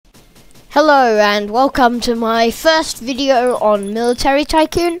Hello and welcome to my first video on Military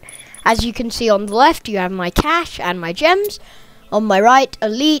Tycoon. As you can see on the left, you have my cash and my gems. On my right,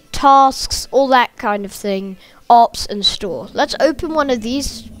 elite, tasks, all that kind of thing, ops and store. Let's open one of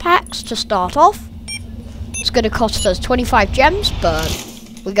these packs to start off. It's going to cost us 25 gems, but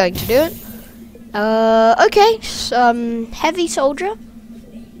we're going to do it. Okay, heavy soldier.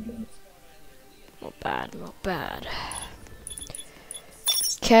 Not bad, not bad.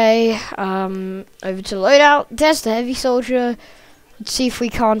 Okay, over to loadout. There's the heavy soldier. Let's see if we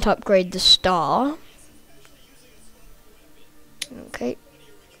can't upgrade the star. Okay.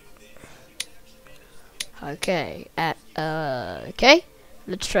 Okay, okay.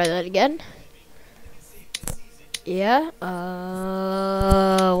 Let's try that again. Yeah,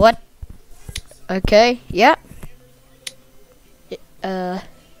 what? Okay, yeah.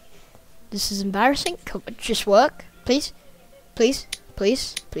 This is embarrassing. Come on, just work, please. Please.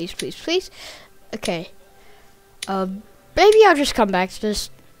 Please, please, please, please. Okay. Maybe I'll just come back to this.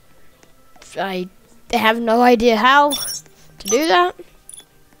 I have no idea how to do that.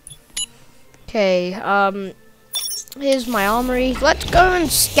 Okay, here's my armory. Let's go and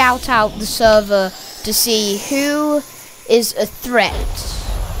scout out the server to see who is a threat.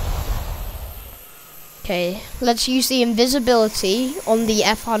 Okay, let's use the invisibility on the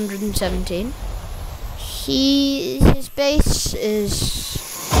F-117. His base is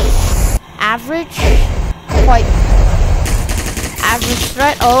average, quite average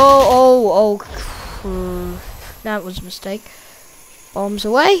threat. Oh, that was a mistake. Bombs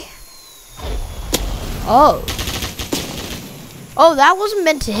away. Oh, that wasn't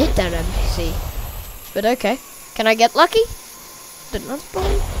meant to hit that NPC, but okay. Can I get lucky? Another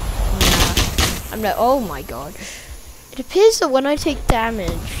bomb? Nah, I'm not. Oh my god! It appears that when I take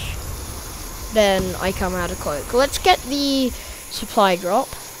damage, then I come out of cloak. Let's get the supply drop.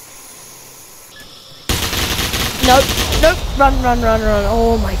 Nope, run.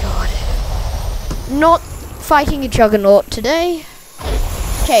 Oh my god. Not fighting a juggernaut today.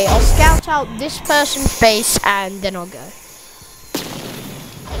 Okay, I'll scout out this person's base and then I'll go.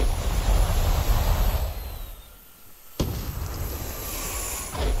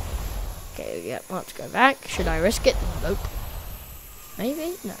 Okay, yeah, let's go back. Should I risk it? Nope.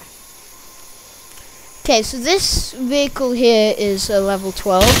 Maybe? No. Okay, so this vehicle here is a level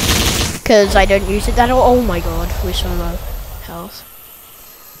 12 because I don't use it that all. Oh my god, we're so low health.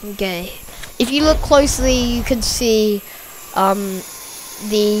 Okay, if you look closely, you can see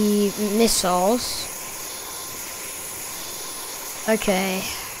the missiles. Okay,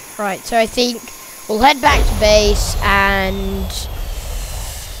 right. So I think we'll head back to base, and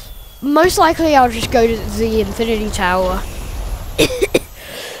most likely I'll just go to the Infinity Tower.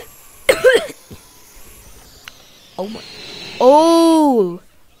 Oh,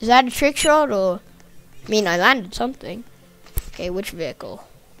 is that a trick shot or? I mean, I landed something. Okay, which vehicle?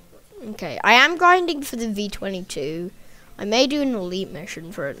 Okay, I am grinding for the V22. I may do an elite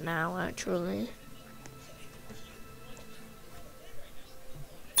mission for it now, actually.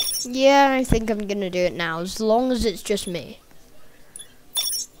 Yeah, I think I'm gonna do it now, as long as it's just me.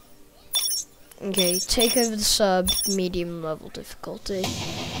 Okay, take over the sub, medium level difficulty.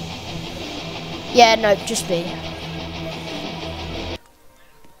 Yeah, no, just me.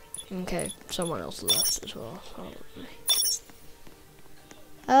 Okay, someone else left as well.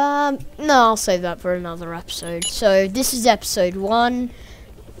 No, I'll save that for another episode. So this is episode 1.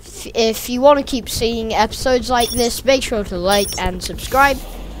 If you want to keep seeing episodes like this, make sure to like and subscribe.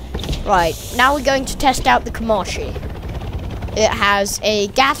 Right, now we're going to test out the Kamashi. It has a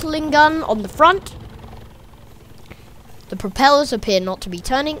Gatling gun on the front. The propellers appear not to be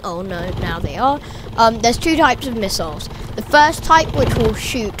turning. Oh no, now they are. There's 2 types of missiles. The first type, which will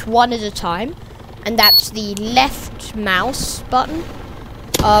shoot one at a time, and that's the left mouse button.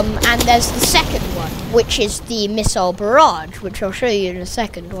 And there's the second one, which is the missile barrage, which I'll show you in a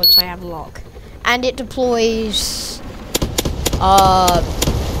second once I have a lock. And it deploys,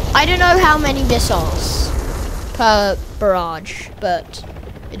 I don't know how many missiles per barrage, but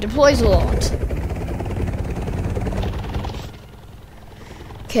it deploys a lot.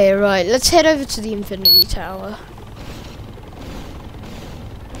 Okay, right, let's head over to the Infinity Tower.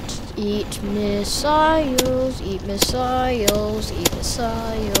 Eat missiles, eat missiles, eat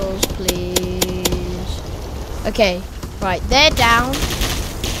missiles, please. Okay, right, they're down.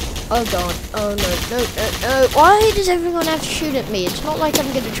 Oh god, oh no. Why does everyone have to shoot at me? It's not like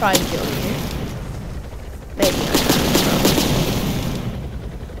I'm gonna try and kill you. Maybe I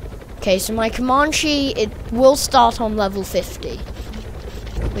can. Okay, so my Comanche, it will start on level 50,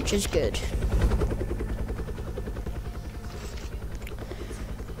 which is good.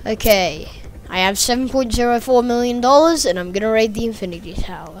 Okay, I have $7.04 million and I'm gonna raid the Infinity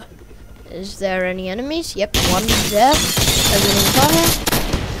Tower. Is there any enemies? Yep, one there. Everything fire.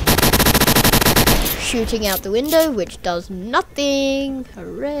 Shooting out the window, which does nothing.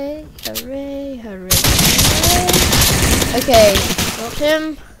 Hooray, hooray, hooray, hooray. Okay, got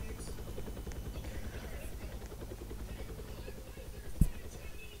him.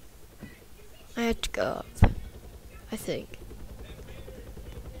 I had to go up, I think.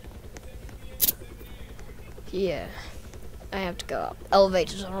 Yeah, I have to go up.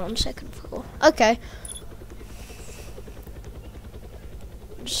 Elevators are on 2nd floor. Okay.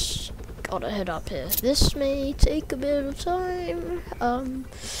 Just gotta head up here. This may take a bit of time.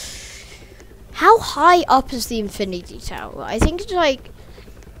 How high up is the Infinity Tower? I think it's like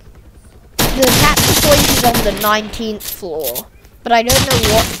the capture point is on the 19th floor, but I don't know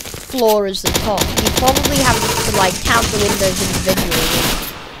what floor is the top. You probably have to like count the windows individually.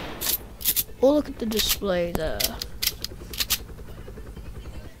 Oh, look at the display there.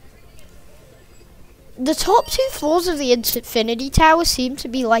 The top 2 floors of the Infinity Tower seem to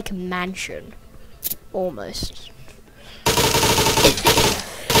be like a mansion. Almost.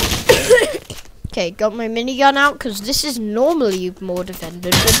 Okay, got my minigun out because this is normally more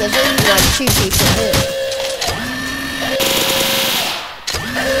defended, but there's only like 2 people here.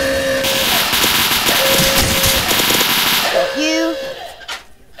 Got you.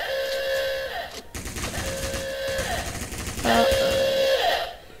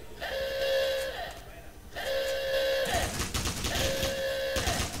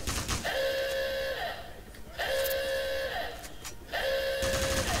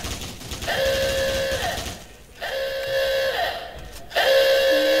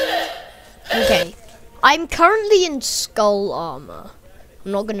 Okay, I'm currently in skull armor.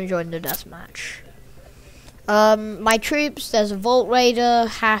 I'm not gonna join the deathmatch. My troops, there's a Vault Raider,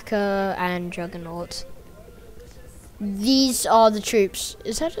 Hacker, and Juggernaut. These are the troops.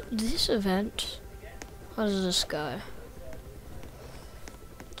 Is that this event? How does this go?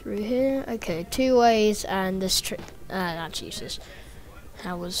 Through here? Okay, 2 ways, and this that's useless.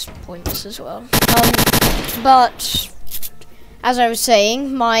 That was pointless as well. But as I was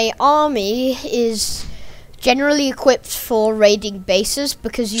saying, my army is generally equipped for raiding bases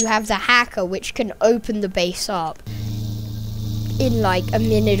because you have the Hacker, which can open the base up in like a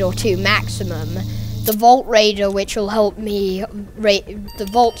minute or 2 maximum. The Vault Raider, which will help me raid the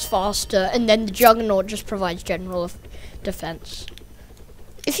vaults faster, and then the Juggernaut just provides general defense.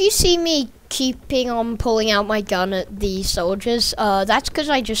 If you see me keeping on pulling out my gun at the soldiers, that's because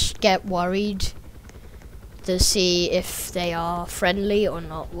I just get worried to see if they are friendly or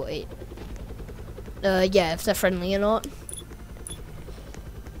not. Wait. Yeah, if they're friendly or not.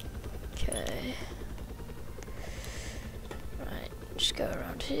 Okay. Right, just go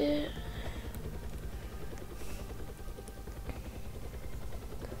around here.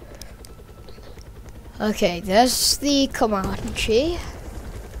 Okay, there's the Comanche.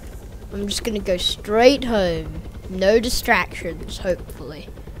 I'm just gonna go straight home. No distractions, hopefully.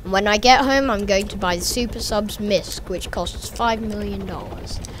 And when I get home, I'm going to buy the Super Subs Misc, which costs $5 million.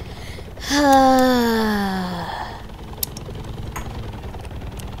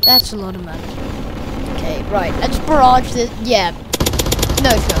 That's a lot of money. Okay, right, let's barrage this. Yeah,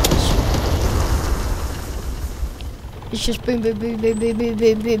 no chance. It's just boom, boom, boom, boom, boom, boom,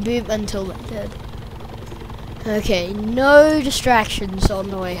 boom, boom, boom, until they're dead. Okay, no distractions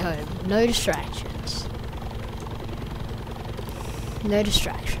on the way home. No distractions. No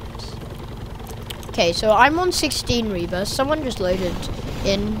distractions. Okay, so I'm on 16 rebus. Someone just loaded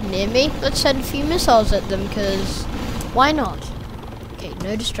in near me. Let's send a few missiles at them, because why not? Okay,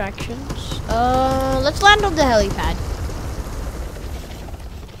 no distractions. Let's land on the helipad.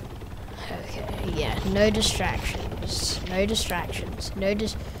 Okay, yeah, no distractions. No distractions. No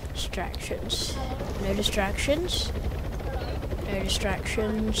distractions. No distractions. No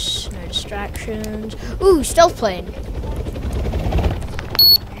distractions. No distractions. Ooh, stealth plane.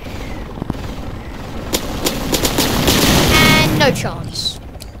 And no chance.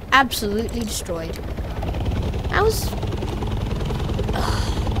 Absolutely destroyed. That was...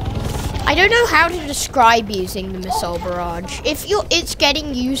 I don't know how to describe using the missile barrage. It's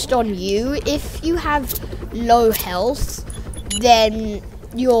getting used on you. If you have low health, then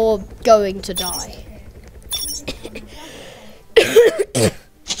you're going to die.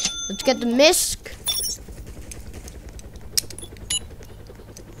 Let's get the Misc.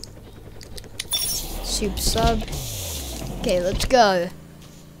 Super sub. Okay, let's go.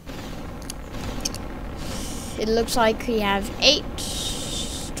 It looks like we have 8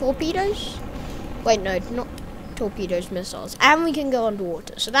 torpedoes. Wait, no, not torpedoes, missiles, and we can go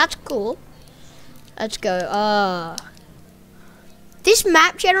underwater. So that's cool. Let's go. This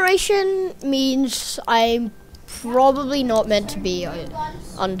map generation means I'm probably not meant to be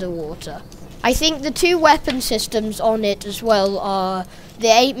underwater. I think the 2 weapon systems on it as well are the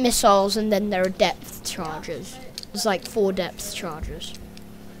 8 missiles, and then there are depth charges. There's like 4 depth charges.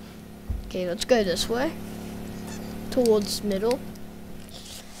 Okay, let's go this way. Towards middle.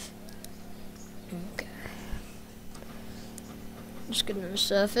 Okay. Just gonna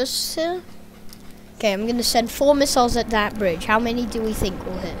surface here. Okay, I'm gonna send 4 missiles at that bridge. How many do we think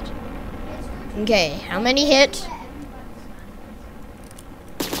will hit? Okay, how many hit?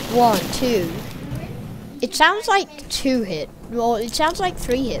 1, 2. It sounds like 2 hit. Well, it sounds like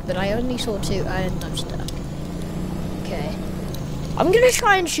 3 hit, but I only saw 2 and I'm stuck. Okay. I'm gonna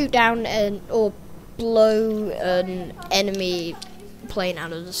try and shoot down or blow an enemy plane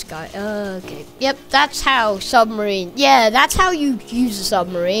out of the sky. Okay. Yep, that's how submarine. Yeah, that's how you use a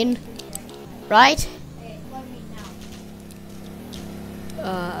submarine. Right?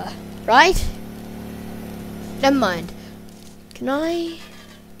 Right? Never mind. Can I?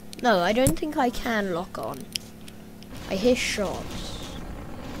 No, I don't think I can lock on. I hear shots.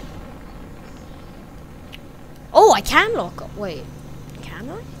 Oh, I can lock on. Wait, can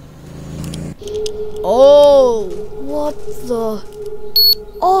I? Oh, what the?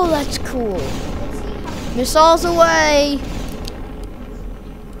 Oh, that's cool. Missiles away.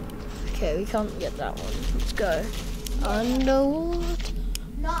 Okay, we can't get that one. Let's go. Underwater.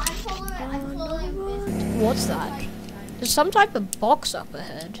 No, I'm following. What's that? There's some type of box up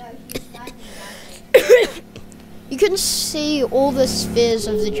ahead. You can see all the spheres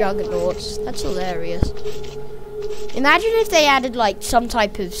of the juggernauts. That's hilarious. Imagine if they added like some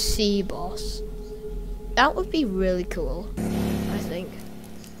type of sea boss. That would be really cool, I think.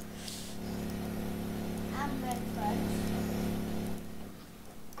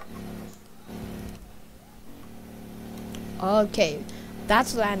 Okay,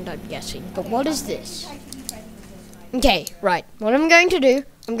 that's land, I'm guessing. But what is this? Okay, right. What I'm going to do,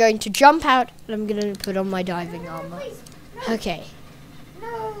 I'm going to jump out and I'm going to put on my diving armor. Okay.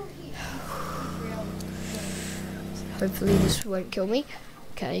 Hopefully this won't kill me.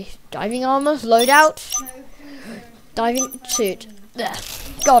 Okay, diving armor, load out. Diving suit. There,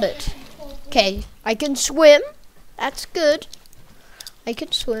 got it. Okay, I can swim. That's good. I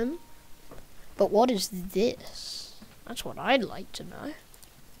can swim. But what is this? That's what I'd like to know.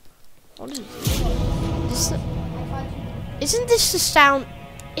 What is this? Isn't this the sound?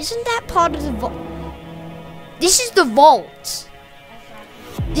 Isn't that part of the vault? This is the vault.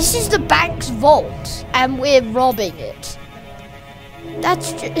 This is the bank's vault, and we're robbing it.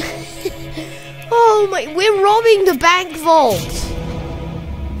 That's oh my! We're robbing the bank vault.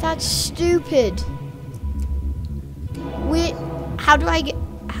 That's stupid. How do I get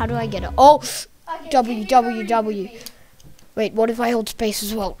it? Oh, W. Wait, what if I hold space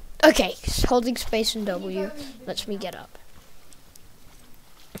as well? Okay, holding space and W lets me get up.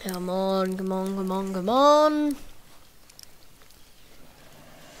 Come on.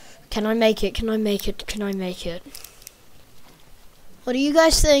 Can I make it? What do you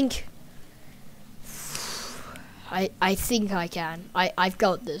guys think? I think I can. I've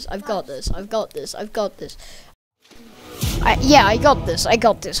got this. Yeah, I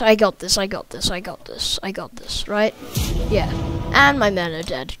got this. Right? Yeah. And my men are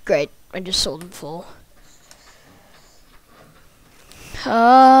dead. Great. I just saw them fall.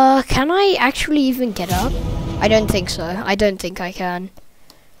 Can I actually even get up? I don't think so. I don't think I can.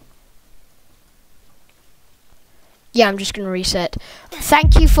 Yeah, I'm just gonna reset.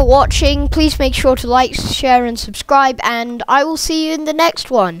 Thank you for watching. Please make sure to like, share, and subscribe, and I will see you in the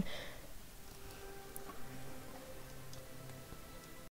next one.